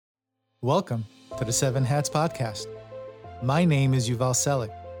Welcome to the Seven Hats Podcast. My name is Yuval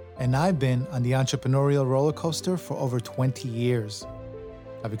Selik, and I've been on the entrepreneurial roller coaster for over 20 years.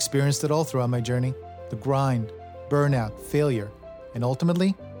 I've experienced it all throughout my journey: the grind, burnout, failure, and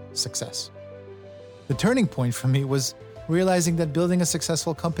ultimately, success. The turning point for me was realizing that building a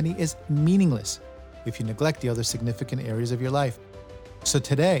successful company is meaningless if you neglect the other significant areas of your life. So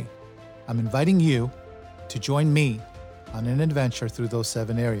today, I'm inviting you to join me on an adventure through those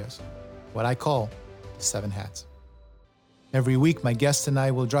 7 areas, what I call the 7 hats. Every week, my guests and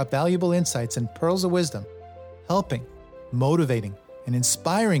I will drop valuable insights and pearls of wisdom, helping, motivating, and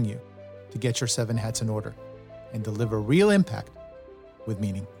inspiring you to get your 7 hats in order and deliver real impact with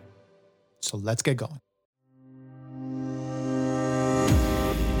meaning. So let's get going.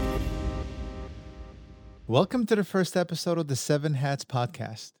 Welcome to the first episode of the 7 Hats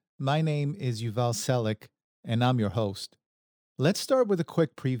Podcast. My name is Yuval Selik, and I'm your host. Let's start with a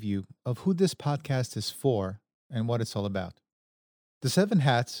quick preview of who this podcast is for and what it's all about. The 7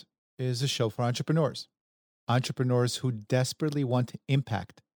 Hats is a show for entrepreneurs who desperately want to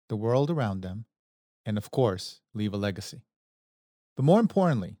impact the world around them and, of course, leave a legacy. But more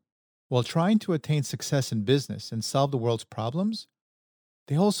importantly, while trying to attain success in business and solve the world's problems,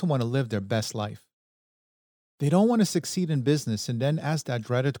 they also want to live their best life. They don't want to succeed in business and then ask that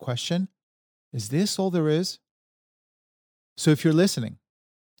dreaded question, is this all there is? So if you're listening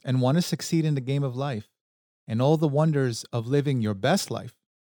and want to succeed in the game of life and all the wonders of living your best life,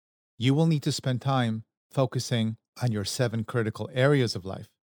 you will need to spend time focusing on your 7 critical areas of life.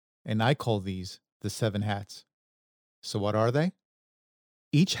 And I call these the 7 hats. So what are they?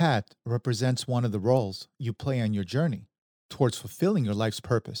 Each hat represents one of the roles you play on your journey towards fulfilling your life's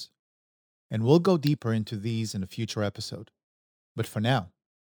purpose. And we'll go deeper into these in a future episode. But for now,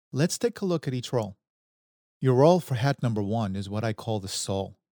 let's take a look at each role. Your role for hat number 1 is what I call the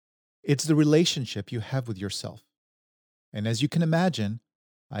soul. It's the relationship you have with yourself. And as you can imagine,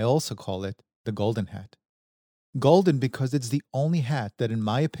 I also call it the golden hat. Golden because it's the only hat that, in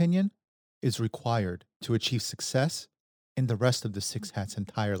my opinion, is required to achieve success in the rest of the 6 hats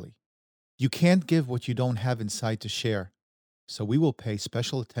entirely. You can't give what you don't have inside to share, so we will pay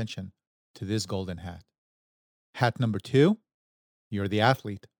special attention to this golden hat. Hat number 2, you're the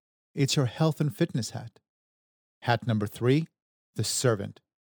athlete. It's your health and fitness hat. Hat number 3, the servant.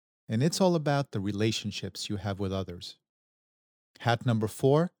 And it's all about the relationships you have with others. Hat number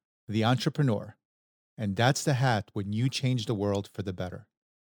 4, the entrepreneur. And that's the hat when you change the world for the better.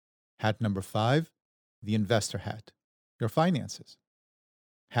 Hat number 5, the investor hat, your finances.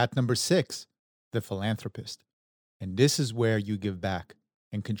 Hat number 6, the philanthropist. And this is where you give back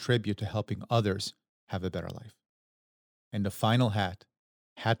and contribute to helping others have a better life. And the final hat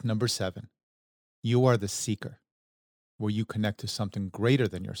number 7, you are the seeker, where you connect to something greater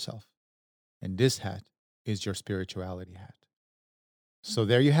than yourself. And this hat is your spirituality hat. So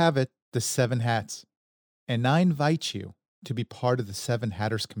there you have it, the 7 hats. And I invite you to be part of the 7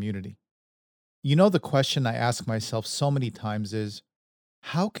 Hatters community. You know, the question I ask myself so many times is,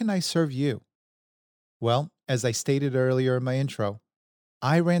 how can I serve you? Well, as I stated earlier in my intro,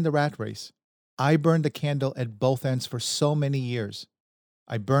 I ran the rat race. I burned the candle at both ends for so many years.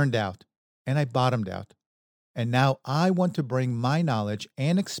 I burned out and I bottomed out. And now I want to bring my knowledge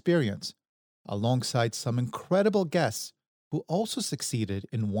and experience alongside some incredible guests who also succeeded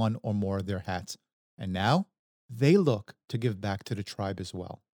in one or more of their hats. And now they look to give back to the tribe as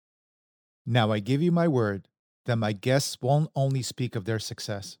well. Now I give you my word that my guests won't only speak of their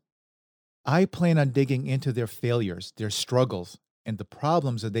success. I plan on digging into their failures, their struggles, and the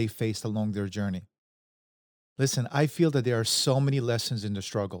problems that they faced along their journey. Listen, I feel that there are so many lessons in the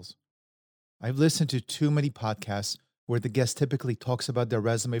struggles. I've listened to too many podcasts where the guest typically talks about their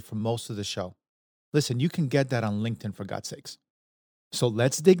resume for most of the show. Listen, you can get that on LinkedIn, for God's sakes. So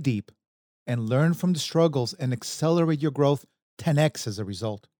let's dig deep and learn from the struggles and accelerate your growth 10x as a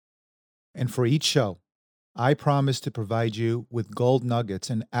result. And for each show, I promise to provide you with gold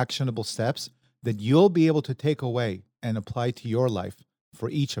nuggets and actionable steps that you'll be able to take away and apply to your life for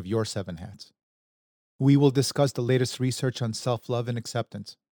each of your 7 hats. We will discuss the latest research on self-love and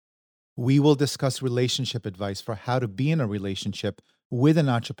acceptance. We will discuss relationship advice for how to be in a relationship with an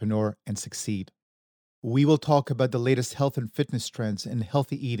entrepreneur and succeed. We will talk about the latest health and fitness trends in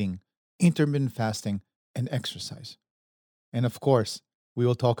healthy eating, intermittent fasting, and exercise. And of course, we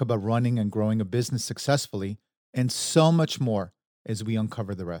will talk about running and growing a business successfully and so much more as we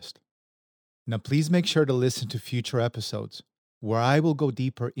uncover the rest. Now, please make sure to listen to future episodes where I will go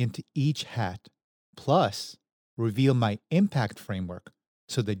deeper into each hat, plus reveal my impact framework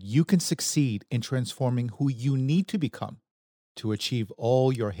so that you can succeed in transforming who you need to become to achieve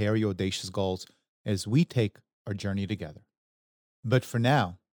all your hairy, audacious goals as we take our journey together. But for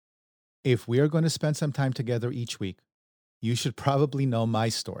now, if we are going to spend some time together each week, you should probably know my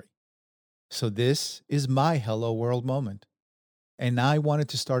story. So this is my Hello World moment. And I wanted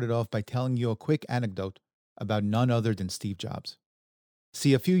to start it off by telling you a quick anecdote about none other than Steve Jobs.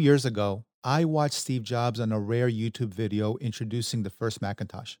 See, a few years ago, I watched Steve Jobs on a rare YouTube video introducing the first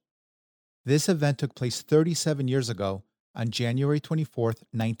Macintosh. This event took place 37 years ago on January 24th,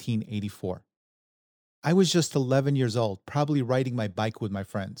 1984. I was just 11 years old, probably riding my bike with my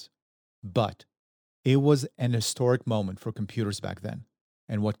friends. But it was an historic moment for computers back then.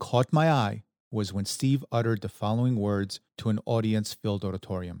 And what caught my eye was when Steve uttered the following words to an audience-filled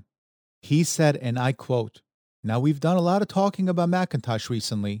auditorium. He said, and I quote, "Now we've done a lot of talking about Macintosh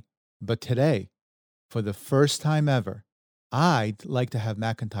recently, but today, for the first time ever, I'd like to have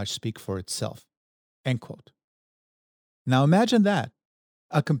Macintosh speak for itself." End quote. Now imagine that.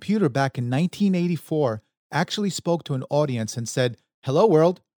 A computer back in 1984 actually spoke to an audience and said, "Hello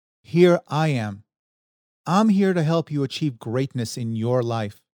world, here I am. I'm here to help you achieve greatness in your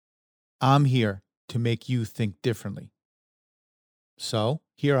life. I'm here to make you think differently." So,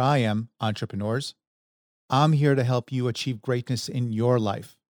 here I am, entrepreneurs. I'm here to help you achieve greatness in your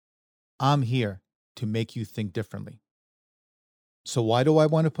life. I'm here to make you think differently. So why do I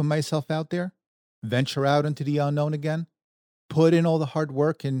want to put myself out there? Venture out into the unknown again? Put in all the hard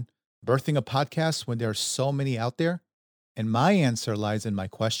work in birthing a podcast when there are so many out there? And my answer lies in my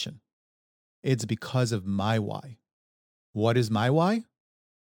question. It's because of my why. What is my why?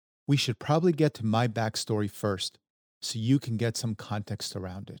 We should probably get to my backstory first so you can get some context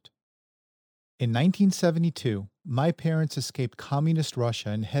around it. In 1972, my parents escaped communist Russia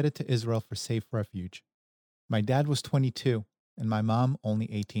and headed to Israel for safe refuge. My dad was 22 and my mom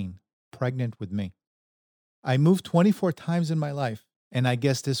only 18, pregnant with me. I moved 24 times in my life, and I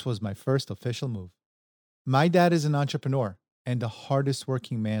guess this was my first official move. My dad is an entrepreneur and the hardest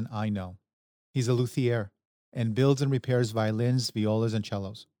working man I know. He's a luthier and builds and repairs violins, violas, and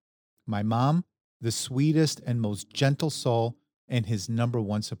cellos. My mom, the sweetest and most gentle soul and his number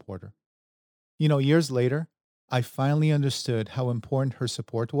one supporter. You know, years later, I finally understood how important her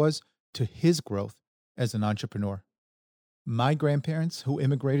support was to his growth as an entrepreneur. My grandparents, who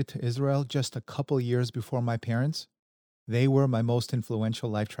immigrated to Israel just a couple years before my parents, they were my most influential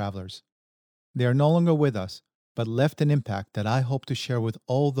life travelers. They are no longer with us, but left an impact that I hope to share with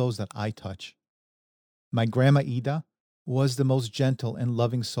all those that I touch. My grandma Ida was the most gentle and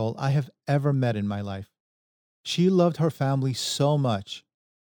loving soul I have ever met in my life. She loved her family so much,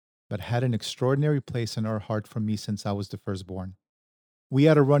 but had an extraordinary place in her heart for me since I was the firstborn. We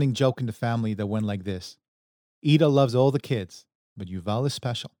had a running joke in the family that went like this: Ida loves all the kids, but Yuval is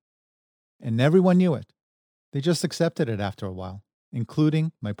special. And everyone knew it. They just accepted it after a while,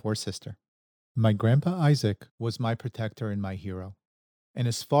 including my poor sister. My grandpa Isaac was my protector and my hero. And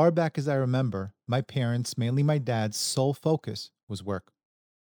as far back as I remember, my parents, mainly my dad's sole focus was work.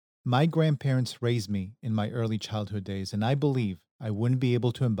 My grandparents raised me in my early childhood days, and I believe I wouldn't be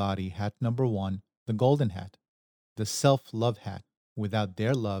able to embody hat number one, the golden hat, the self-love hat, without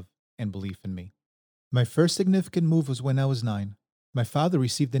their love and belief in me. My first significant move was when I was 9. My father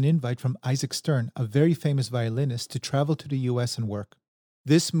received an invite from Isaac Stern, a very famous violinist, to travel to the US and work.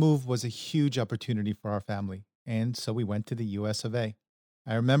 This move was a huge opportunity for our family, and so we went to the US of A.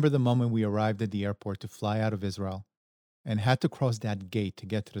 I remember the moment we arrived at the airport to fly out of Israel and had to cross that gate to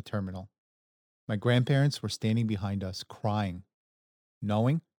get to the terminal. My grandparents were standing behind us, crying,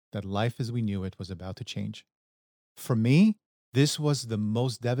 knowing that life as we knew it was about to change. For me, this was the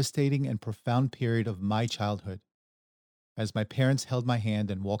most devastating and profound period of my childhood. As my parents held my hand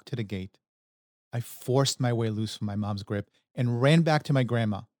and walked to the gate, I forced my way loose from my mom's grip and ran back to my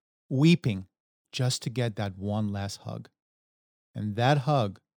grandma, weeping just to get that one last hug. And that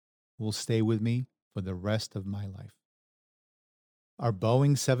hug will stay with me for the rest of my life. Our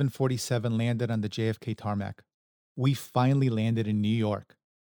Boeing 747 landed on the JFK tarmac. We finally landed in New York.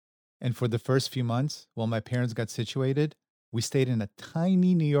 And for the first few months, while my parents got situated, we stayed in a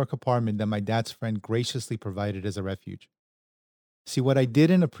tiny New York apartment that my dad's friend graciously provided as a refuge. See, what I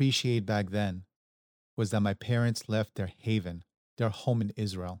didn't appreciate back then was that my parents left their haven, their home in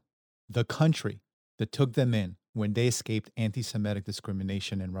Israel, the country that took them in when they escaped anti-Semitic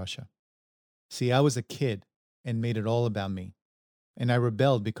discrimination in Russia. See, I was a kid and made it all about me. And I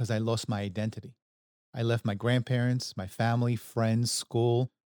rebelled because I lost my identity. I left my grandparents, my family, friends,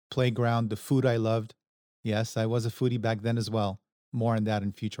 school, playground, the food I loved. Yes, I was a foodie back then as well. More on that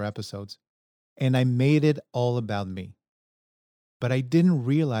in future episodes. And I made it all about me. But I didn't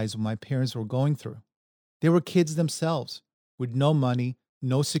realize what my parents were going through. They were kids themselves, with no money,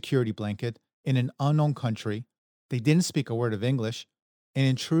 no security blanket, in an unknown country. They didn't speak a word of English, and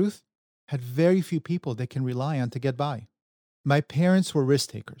in truth, had very few people they can rely on to get by. My parents were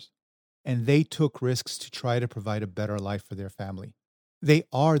risk takers, and they took risks to try to provide a better life for their family. They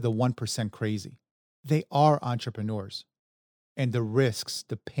are the 1% crazy. They are entrepreneurs. And the risks,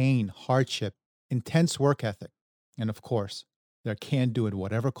 the pain, hardship, intense work ethic, and of course, their can do it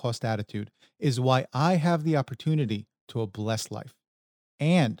whatever cost attitude is why I have the opportunity to a blessed life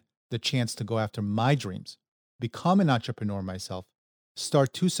and the chance to go after my dreams, become an entrepreneur myself,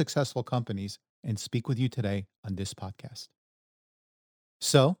 start two successful companies, and speak with you today on this podcast.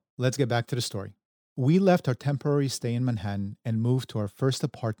 So let's get back to the story. We left our temporary stay in Manhattan and moved to our first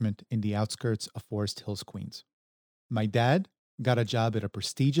apartment in the outskirts of Forest Hills, Queens. My dad got a job at a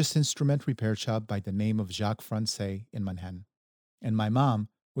prestigious instrument repair shop by the name of Jacques Francais in Manhattan. And my mom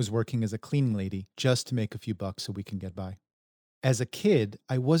was working as a cleaning lady just to make a few bucks so we can get by. As a kid,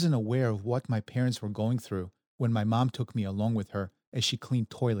 I wasn't aware of what my parents were going through when my mom took me along with her as she cleaned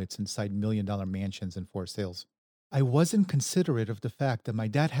toilets inside million-dollar mansions in Forest Hills. I wasn't considerate of the fact that my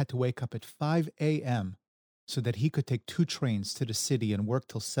dad had to wake up at 5 a.m. so that he could take two trains to the city and work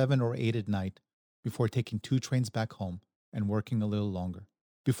till 7 or 8 at night before taking two trains back home and working a little longer,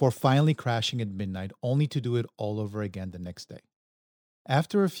 before finally crashing at midnight only to do it all over again the next day.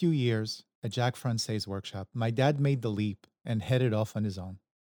 After a few years at Jacques Francais's workshop, my dad made the leap and headed off on his own.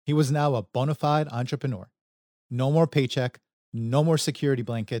 He was now a bona fide entrepreneur. No more paycheck, no more security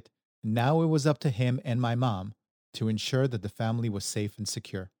blanket. Now it was up to him and my mom to ensure that the family was safe and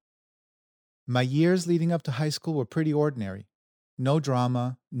secure. My years leading up to high school were pretty ordinary. No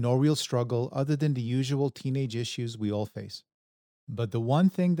drama, no real struggle other than the usual teenage issues we all face. But the one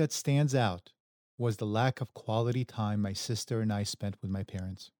thing that stands out was the lack of quality time my sister and I spent with my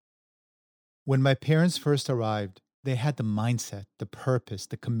parents. When my parents first arrived, they had the mindset, the purpose,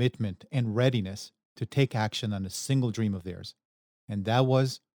 the commitment, and readiness to take action on a single dream of theirs, and that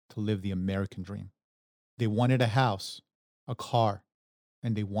was to live the American dream. They wanted a house, a car,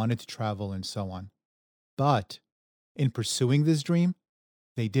 and they wanted to travel and so on. But in pursuing this dream,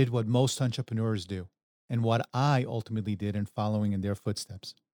 they did what most entrepreneurs do, and what I ultimately did in following in their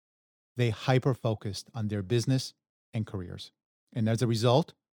footsteps. They hyper-focused on their business and careers. And as a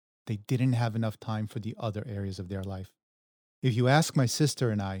result, they didn't have enough time for the other areas of their life. If you ask my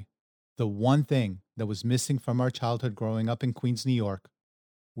sister and I, the one thing that was missing from our childhood growing up in Queens, New York,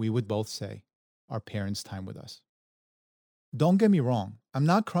 we would both say our parents' time with us. Don't get me wrong, I'm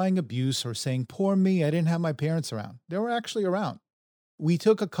not crying abuse or saying, poor me, I didn't have my parents around. They were actually around. We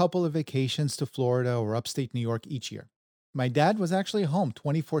took a couple of vacations to Florida or upstate New York each year. My dad was actually home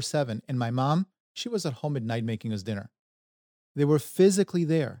 24/7, and my mom, she was at home at night making us dinner. They were physically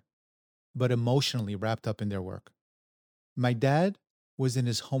there, but emotionally wrapped up in their work. My dad was in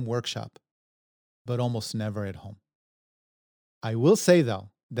his home workshop, but almost never at home. I will say, though,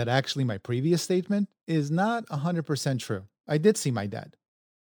 that actually my previous statement is not 100% true. I did see my dad,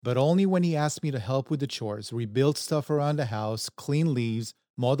 but only when he asked me to help with the chores, rebuild stuff around the house, clean leaves,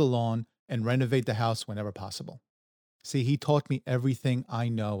 mow the lawn, and renovate the house whenever possible. See, he taught me everything I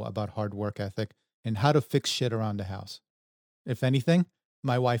know about hard work ethic and how to fix shit around the house. If anything,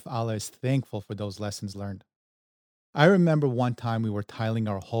 my wife Ala is thankful for those lessons learned. I remember one time we were tiling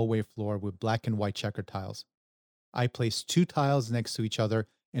our hallway floor with black and white checker tiles. I placed two tiles next to each other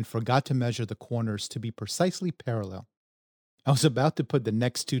and forgot to measure the corners to be precisely parallel. I was about to put the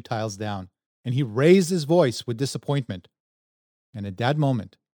next two tiles down, and he raised his voice with disappointment. And at that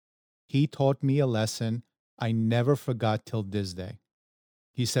moment, he taught me a lesson I never forgot till this day.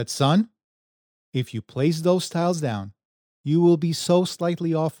 He said, son, if you place those tiles down, you will be so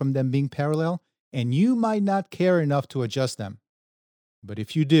slightly off from them being parallel, and you might not care enough to adjust them. But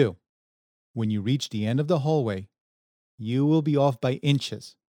if you do, when you reach the end of the hallway, you will be off by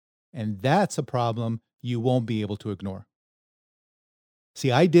inches, and that's a problem you won't be able to ignore. See,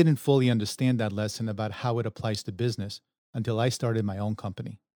 I didn't fully understand that lesson about how it applies to business until I started my own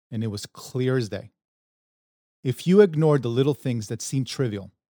company, and it was clear as day. If you ignore the little things that seem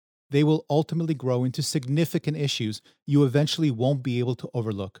trivial, they will ultimately grow into significant issues you eventually won't be able to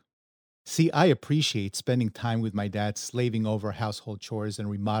overlook. See, I appreciate spending time with my dad slaving over household chores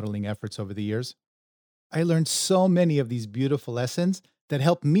and remodeling efforts over the years. I learned so many of these beautiful lessons that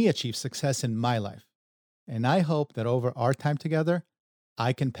helped me achieve success in my life. And I hope that over our time together,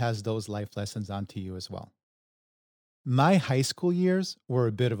 I can pass those life lessons on to you as well. My high school years were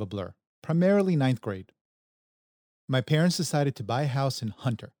a bit of a blur, primarily ninth grade. My parents decided to buy a house in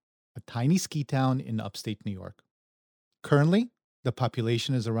Hunter, a tiny ski town in upstate New York. Currently, the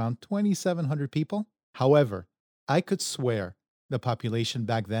population is around 2,700 people. However, I could swear the population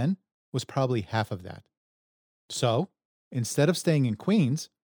back then was probably half of that. So, instead of staying in Queens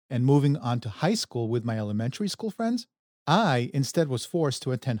and moving on to high school with my elementary school friends, I instead was forced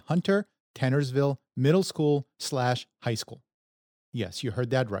to attend Hunter Tannersville Middle School slash high school. Yes, you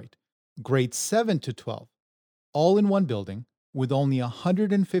heard that right. Grades 7 to 12, all in one building with only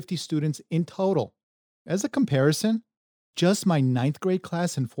 150 students in total. As a comparison, just my ninth grade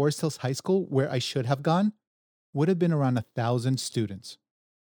class in Forest Hills High School, where I should have gone, would have been around 1,000 students.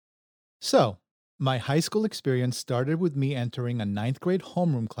 So, my high school experience started with me entering a ninth grade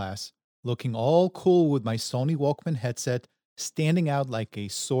homeroom class, looking all cool with my Sony Walkman headset, standing out like a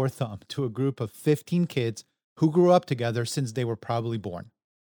sore thumb to a group of 15 kids who grew up together since they were probably born.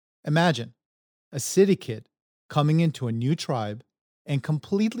 Imagine a city kid coming into a new tribe and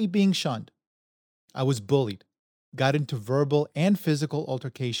completely being shunned. I was bullied, got into verbal and physical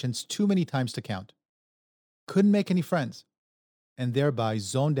altercations too many times to count, couldn't make any friends, and thereby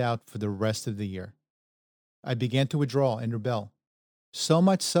zoned out for the rest of the year. I began to withdraw and rebel, so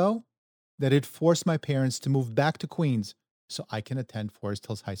much so that it forced my parents to move back to Queens so I can attend Forest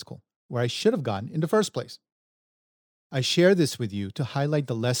Hills High School, where I should have gone in the first place. I share this with you to highlight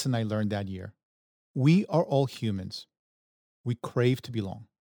the lesson I learned that year. We are all humans. We crave to belong.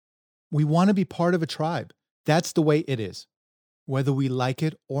 We want to be part of a tribe. That's the way it is, whether we like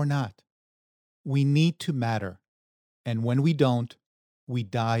it or not. We need to matter. And when we don't, we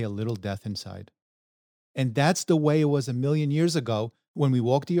die a little death inside. And that's the way it was a million years ago when we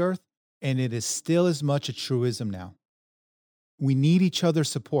walked the earth, and it is still as much a truism now. We need each other's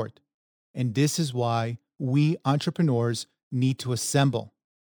support. And this is why we entrepreneurs need to assemble,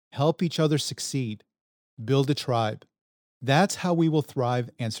 help each other succeed, build a tribe. That's how we will thrive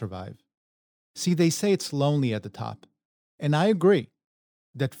and survive. See, they say it's lonely at the top. And I agree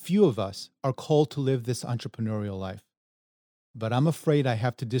that few of us are called to live this entrepreneurial life. But I'm afraid I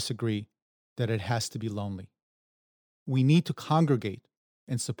have to disagree that it has to be lonely. We need to congregate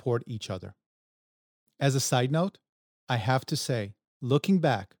and support each other. As a side note, I have to say, looking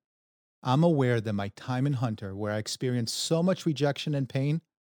back, I'm aware that my time in Hunter, where I experienced so much rejection and pain,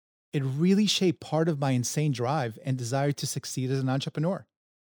 it really shaped part of my insane drive and desire to succeed as an entrepreneur.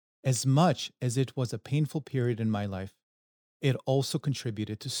 As much as it was a painful period in my life, it also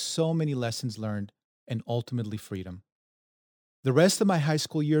contributed to so many lessons learned and ultimately freedom. The rest of my high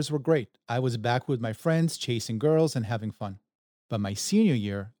school years were great. I was back with my friends, chasing girls and having fun. But my senior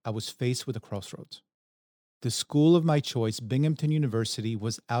year, I was faced with a crossroads. The school of my choice, Binghamton University,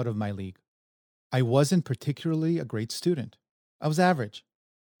 was out of my league. I wasn't particularly a great student. I was average.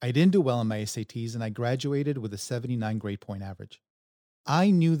 I didn't do well on my SATs, and I graduated with a 79 grade point average. I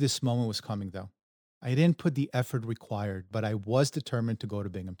knew this moment was coming, though. I didn't put the effort required, but I was determined to go to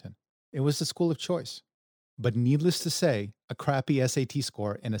Binghamton. It was the school of choice. But needless to say, a crappy SAT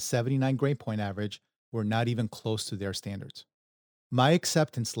score and a 79 grade point average were not even close to their standards. My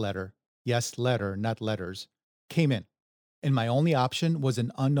acceptance letter, yes, letter, not letters, came in, and my only option was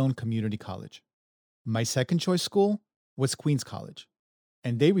an unknown community college. My second choice school was Queens College,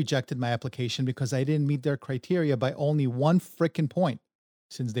 and they rejected my application because I didn't meet their criteria by only one frickin' point,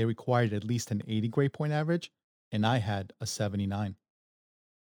 since they required at least an 80 grade point average, and I had a 79.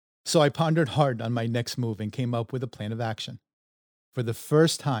 So I pondered hard on my next move and came up with a plan of action. For the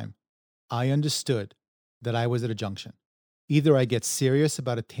first time, I understood that I was at a junction. Either I get serious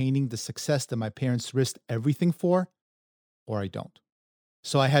about attaining the success that my parents risked everything for, or I don't.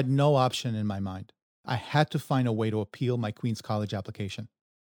 So I had no option in my mind. I had to find a way to appeal my Queens College application.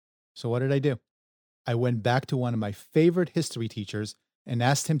 So what did I do? I went back to one of my favorite history teachers and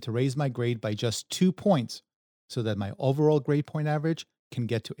asked him to raise my grade by just 2 points so that my overall grade point average can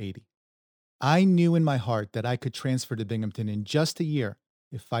get to 80. I knew in my heart that I could transfer to Binghamton in just a year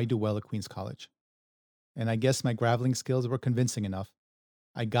if I do well at Queens College. And I guess my graveling skills were convincing enough.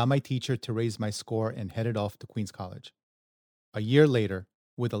 I got my teacher to raise my score and headed off to Queens College. A year later,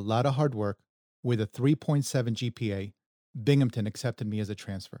 with a lot of hard work, with a 3.7 GPA, Binghamton accepted me as a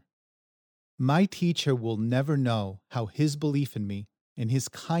transfer. My teacher will never know how his belief in me and his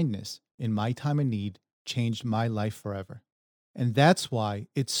kindness in my time of need changed my life forever. And that's why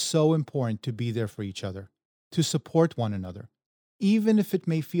it's so important to be there for each other, to support one another, even if it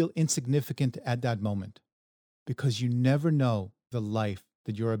may feel insignificant at that moment, because you never know the life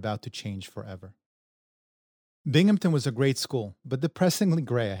that you're about to change forever. Binghamton was a great school, but depressingly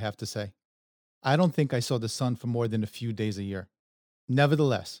gray, I have to say. I don't think I saw the sun for more than a few days a year.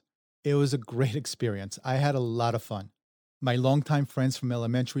 Nevertheless, it was a great experience. I had a lot of fun. My longtime friends from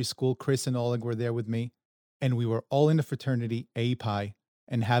elementary school, Chris and Oleg, were there with me, and we were all in the fraternity A Pi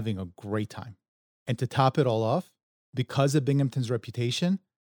and having a great time. And to top it all off, Because of Binghamton's reputation,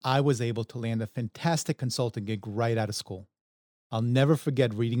 I was able to land a fantastic consulting gig right out of school. I'll never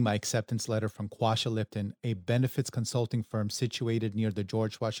forget reading my acceptance letter from Quasha Lipton, a benefits consulting firm situated near the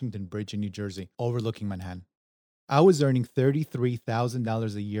George Washington Bridge in New Jersey, overlooking Manhattan. I was earning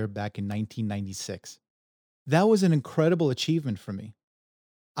 $33,000 a year back in 1996. That was an incredible achievement for me.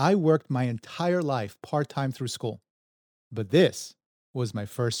 I worked my entire life part-time through school, but this was my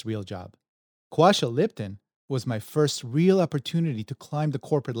first real job. Quasha Lipton was my first real opportunity to climb the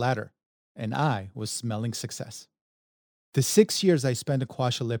corporate ladder, and I was smelling success. The 6 years I spent at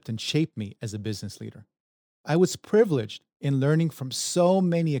Quasha Lipton shaped me as a business leader. I was privileged in learning from so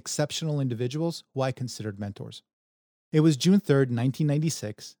many exceptional individuals who I considered mentors. It was June 3rd,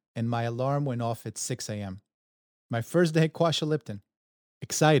 1996, and my alarm went off at 6 a.m. My first day at Quasha Lipton.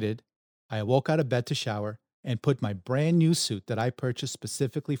 Excited, I woke out of bed to shower and put my brand new suit that I purchased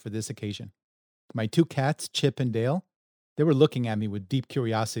specifically for this occasion. My two cats, Chip and Dale, they were looking at me with deep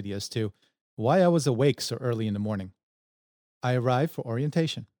curiosity as to why I was awake so early in the morning. I arrived for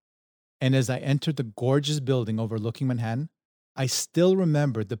orientation, and as I entered the gorgeous building overlooking Manhattan, I still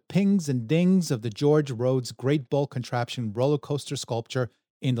remember the pings and dings of the George Rhodes Great Ball Contraption roller coaster sculpture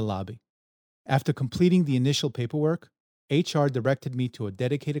in the lobby. After completing the initial paperwork, HR directed me to a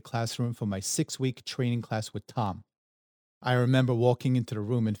dedicated classroom for my 6-week training class with Tom. I remember walking into the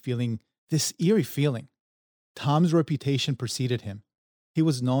room and feeling this eerie feeling. Tom's reputation preceded him. He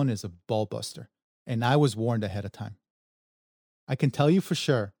was known as a ball buster, and I was warned ahead of time. I can tell you for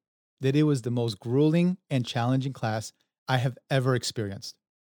sure that it was the most grueling and challenging class I have ever experienced.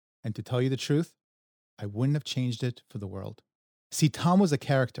 And to tell you the truth, I wouldn't have changed it for the world. See, Tom was a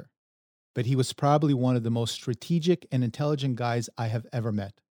character, but he was probably one of the most strategic and intelligent guys I have ever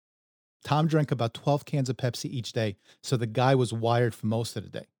met. Tom drank about 12 cans of Pepsi each day, so the guy was wired for most of the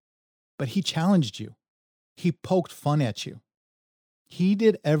day. But he challenged you. He poked fun at you. He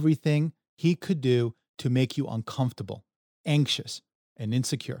did everything he could do to make you uncomfortable, anxious, and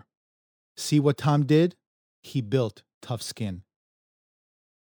insecure. See what Tom did? He built tough skin.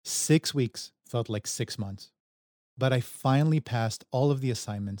 6 weeks felt like 6 months. But I finally passed all of the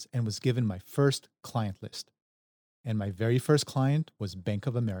assignments and was given my first client list. And my very first client was Bank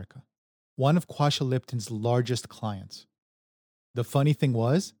of America, one of Quasha Lipton's largest clients. The funny thing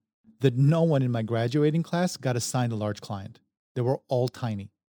was that no one in my graduating class got assigned a large client. They were all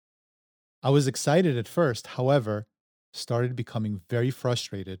tiny. I was excited at first, however, started becoming very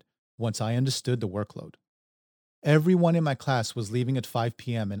frustrated once I understood the workload. Everyone in my class was leaving at 5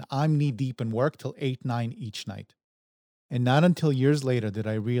 p.m. and I'm knee-deep in work till 8, 9 each night. And not until years later did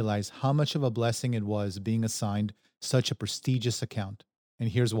I realize how much of a blessing it was being assigned such a prestigious account. And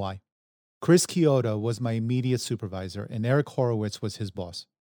here's why. Chris Chioda was my immediate supervisor and Eric Horowitz was his boss.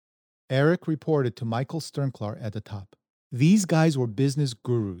 Eric reported to Michael Sternklar at the top. These guys were business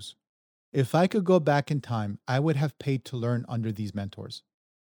gurus. If I could go back in time, I would have paid to learn under these mentors.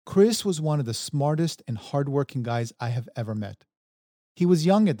 Chris was one of the smartest and hardworking guys I have ever met. He was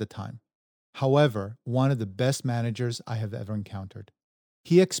young at the time. However, one of the best managers I have ever encountered.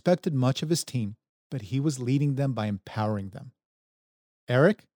 He expected much of his team, but he was leading them by empowering them.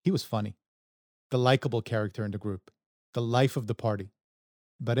 Eric, he was funny. The likable character in the group. The life of the party.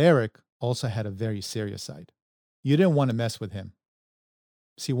 But Eric also had a very serious side. You didn't want to mess with him.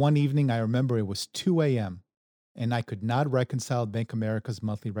 See, one evening I remember it was 2 a.m. and I could not reconcile Bank America's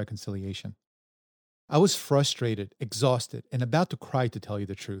monthly reconciliation. I was frustrated, exhausted, and about to cry to tell you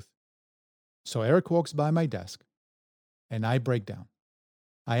the truth. So Eric walks by my desk, and I break down.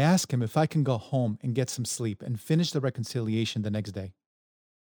 I ask him if I can go home and get some sleep and finish the reconciliation the next day.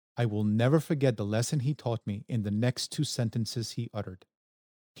 I will never forget the lesson he taught me in the next 2 sentences he uttered.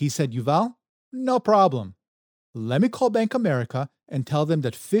 He said, Yuval, no problem. Let me call Bank America and tell them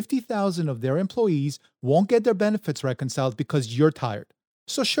that 50,000 of their employees won't get their benefits reconciled because you're tired.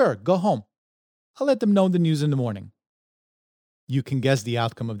 So sure, go home. I'll let them know the news in the morning. You can guess the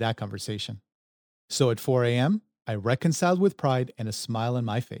outcome of that conversation. So at 4 a.m., I reconciled with pride and a smile on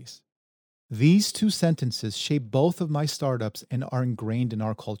my face. These 2 sentences shape both of my startups and are ingrained in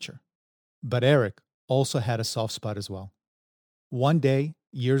our culture. But Eric also had a soft spot as well. One day,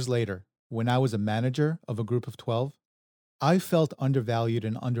 years later, when I was a manager of a group of 12, I felt undervalued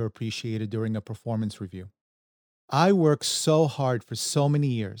and underappreciated during a performance review. I worked so hard for so many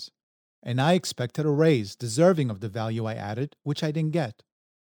years, and I expected a raise deserving of the value I added, which I didn't get.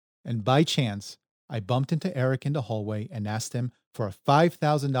 And by chance, I bumped into Eric in the hallway and asked him for a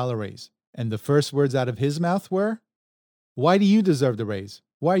 $5,000 raise. And the first words out of his mouth were, "Why do you deserve the raise?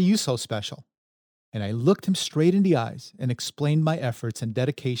 Why are you so special?" And I looked him straight in the eyes and explained my efforts and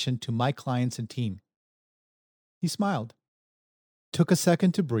dedication to my clients and team. He smiled, took a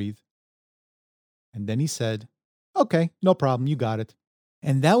second to breathe, and then he said, "Okay, no problem, you got it."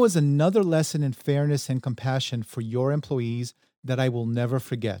 And that was another lesson in fairness and compassion for your employees that I will never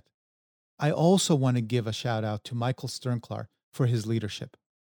forget. I also want to give a shout out to Michael Sternklar for his leadership.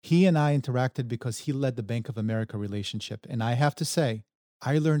 He and I interacted because he led the Bank of America relationship, and I have to say,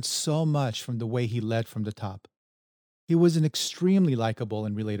 I learned so much from the way he led from the top. He was an extremely likable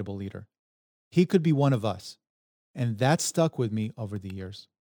and relatable leader. He could be one of us, and that stuck with me over the years.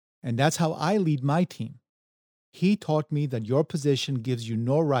 And that's how I lead my team. He taught me that your position gives you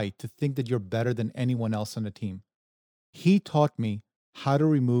no right to think that you're better than anyone else on the team. He taught me how to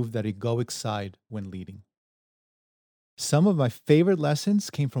remove that egoic side when leading. Some of my favorite lessons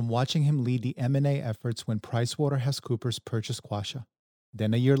came from watching him lead the M&A efforts when PricewaterhouseCoopers purchased Quasha.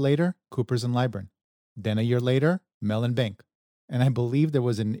 Then a year later, Coopers and Lybrand. Then a year later, Mellon Bank. And I believe there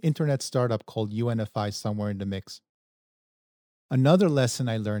was an internet startup called UNFI somewhere in the mix. Another lesson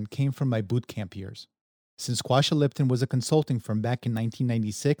I learned came from my boot camp years. Since Quasha Lipton was a consulting firm back in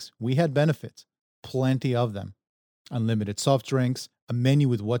 1996, we had benefits, plenty of them. Unlimited soft drinks, a menu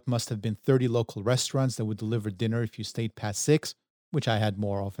with what must have been 30 local restaurants that would deliver dinner if you stayed past 6, which I had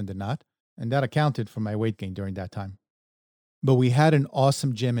more often than not, and that accounted for my weight gain during that time. But we had an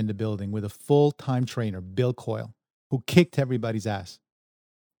awesome gym in the building with a full-time trainer, Bill Coyle, who kicked everybody's ass.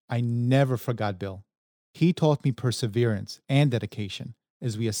 I never forgot Bill. He taught me perseverance and dedication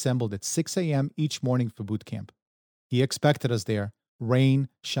as we assembled at 6 a.m. each morning for boot camp. He expected us there, rain,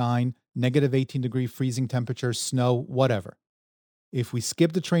 shine, negative 18-degree freezing temperatures, snow, whatever. If we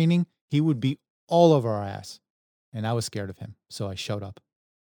skipped the training, he would be all over our ass. And I was scared of him, so I showed up.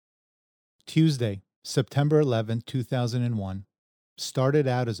 Tuesday, September 11, 2001, started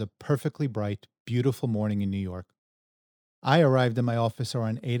out as a perfectly bright, beautiful morning in New York. I arrived in my office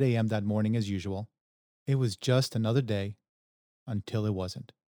around 8 a.m. that morning as usual. It was just another day until it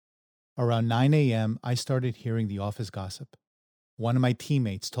wasn't. Around 9 a.m., I started hearing the office gossip. One of my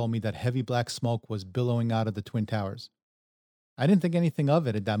teammates told me that heavy black smoke was billowing out of the Twin Towers. I didn't think anything of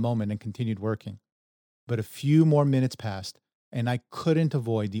it at that moment and continued working. But a few more minutes passed, and I couldn't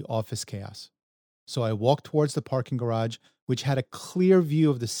avoid the office chaos. So I walked towards the parking garage, which had a clear view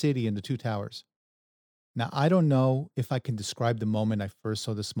of the city and the two towers. Now, I don't know if I can describe the moment I first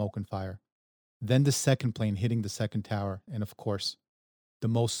saw the smoke and fire, then the second plane hitting the second tower, and of course, the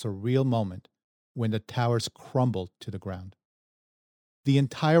most surreal moment when the towers crumbled to the ground. The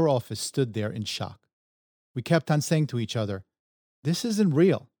entire office stood there in shock. We kept on saying to each other, "This isn't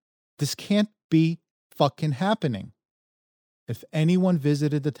real. This can't be fucking happening." If anyone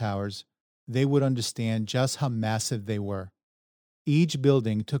visited the towers, they would understand just how massive they were. Each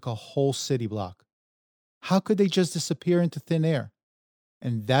building took a whole city block. How could they just disappear into thin air?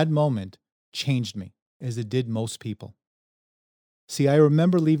 And that moment changed me, as it did most people. See, I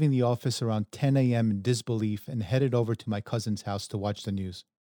remember leaving the office around 10 a.m. in disbelief and headed over to my cousin's house to watch the news.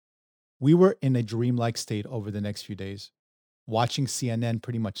 We were in a dreamlike state over the next few days, watching CNN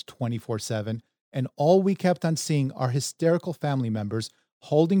pretty much 24/7, and all we kept on seeing are hysterical family members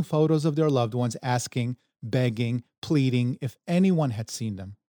holding photos of their loved ones, asking, begging, pleading if anyone had seen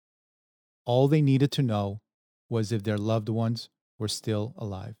them. All they needed to know was if their loved ones were still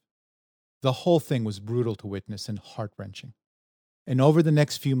alive. The whole thing was brutal to witness and heart-wrenching. And over the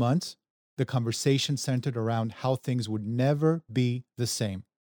next few months, the conversation centered around how things would never be the same.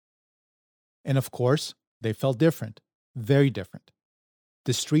 And of course, they felt different, very different.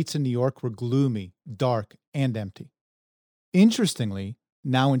 The streets in New York were gloomy, dark, and empty. Interestingly,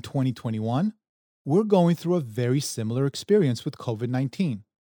 now in 2021, we're going through a very similar experience with COVID-19.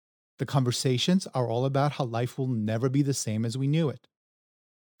 The conversations are all about how life will never be the same as we knew it.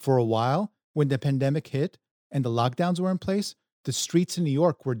 For a while, when the pandemic hit and the lockdowns were in place, the streets in New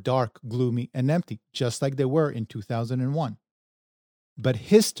York were dark, gloomy, and empty, just like they were in 2001. But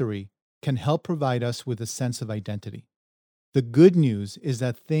history can help provide us with a sense of identity. The good news is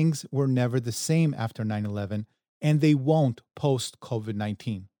that things were never the same after 9/11, and they won't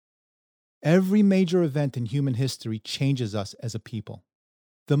post-COVID-19. Every major event in human history changes us as a people.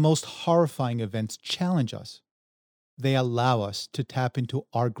 The most horrifying events challenge us. They allow us to tap into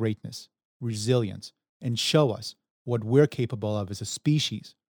our greatness, resilience, and show us what we're capable of as a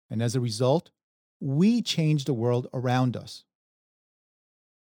species. And as a result, we change the world around us.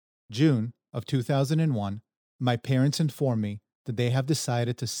 June of 2001, my parents informed me that they have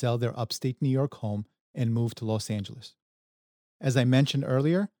decided to sell their upstate New York home and move to Los Angeles. As I mentioned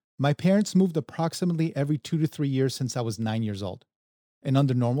earlier, my parents moved approximately every 2 to 3 years since I was 9 years old. And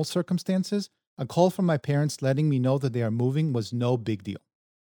under normal circumstances, a call from my parents letting me know that they are moving was no big deal.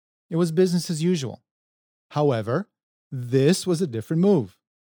 It was business as usual. However, this was a different move.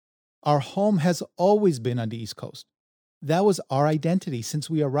 Our home has always been on the East Coast. That was our identity since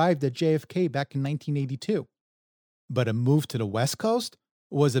we arrived at JFK back in 1982. But a move to the West Coast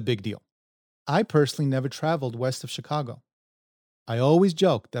was a big deal. I personally never traveled west of Chicago. I always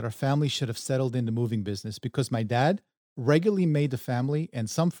joked that our family should have settled in the moving business because my dad regularly made the family and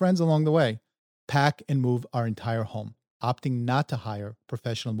some friends along the way pack and move our entire home, opting not to hire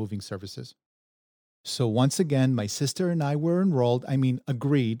professional moving services. So once again, my sister and I were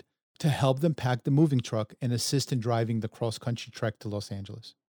agreed to help them pack the moving truck and assist in driving the cross-country trek to Los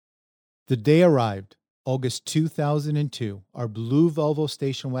Angeles. The day arrived, August 2002, our blue Volvo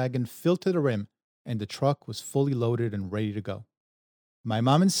station wagon filled to the rim, and the truck was fully loaded and ready to go. My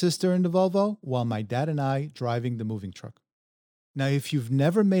mom and sister in the Volvo, while my dad and I driving the moving truck. Now, if you've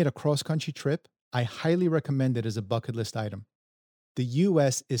never made a cross-country trip, I highly recommend it as a bucket list item. The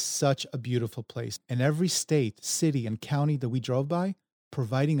U.S. is such a beautiful place, and every state, city, and county that we drove by,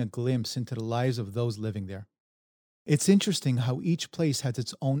 providing a glimpse into the lives of those living there. It's interesting how each place has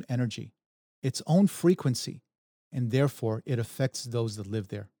its own energy, its own frequency, and therefore it affects those that live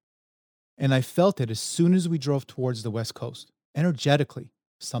there. And I felt it as soon as we drove towards the West Coast. Energetically,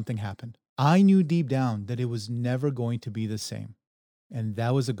 something happened. I knew deep down that it was never going to be the same, and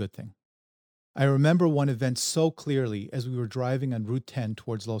that was a good thing. I remember one event so clearly as we were driving on Route 10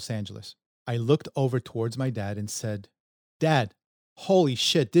 towards Los Angeles. I looked over towards my dad and said, "Dad, holy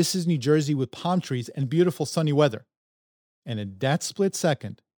shit, this is New Jersey with palm trees and beautiful sunny weather." And in that split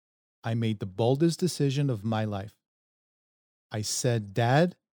second, I made the boldest decision of my life. I said,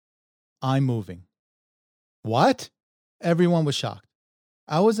 "Dad, I'm moving." What? Everyone was shocked.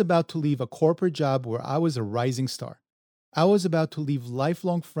 I was about to leave a corporate job where I was a rising star. I was about to leave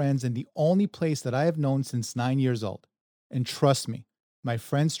lifelong friends in the only place that I have known since 9 years old. And trust me, my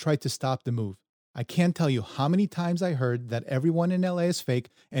friends tried to stop the move. I can't tell you how many times I heard that everyone in LA is fake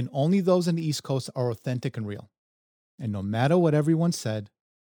and only those on the East Coast are authentic and real. And no matter what everyone said,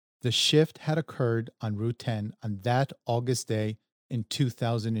 the shift had occurred on Route 10 on that August day in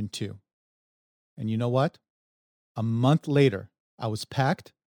 2002. And you know what? A month later, I was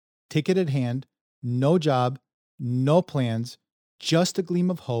packed, ticket at hand, no job, no plans, just a gleam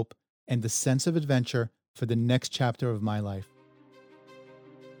of hope and the sense of adventure for the next chapter of my life.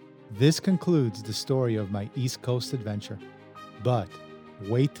 This concludes the story of my East Coast adventure. But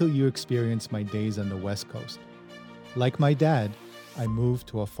wait till you experience my days on the West Coast. Like my dad, I moved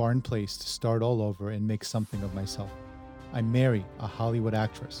to a foreign place to start all over and make something of myself. I marry a Hollywood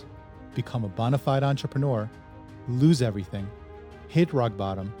actress, become a bona fide entrepreneur, lose everything, hit rock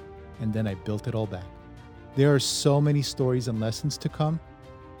bottom, and then I built it all back. There are so many stories and lessons to come,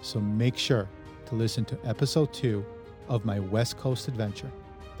 so make sure to listen to episode 2 of my West Coast adventure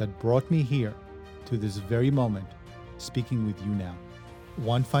that brought me here to this very moment, speaking with you now.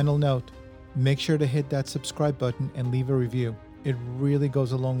 One final note, make sure to hit that subscribe button and leave a review. It really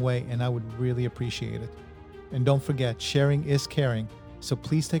goes a long way and I would really appreciate it. And don't forget, sharing is caring, so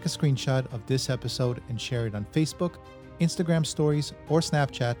please take a screenshot of this episode and share it on Facebook, Instagram stories, or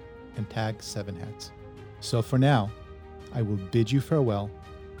Snapchat and tag 7 Hats. So for now, I will bid you farewell,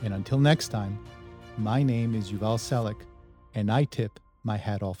 and until next time, my name is Yuval Selik, and I tip my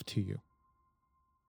hat off to you.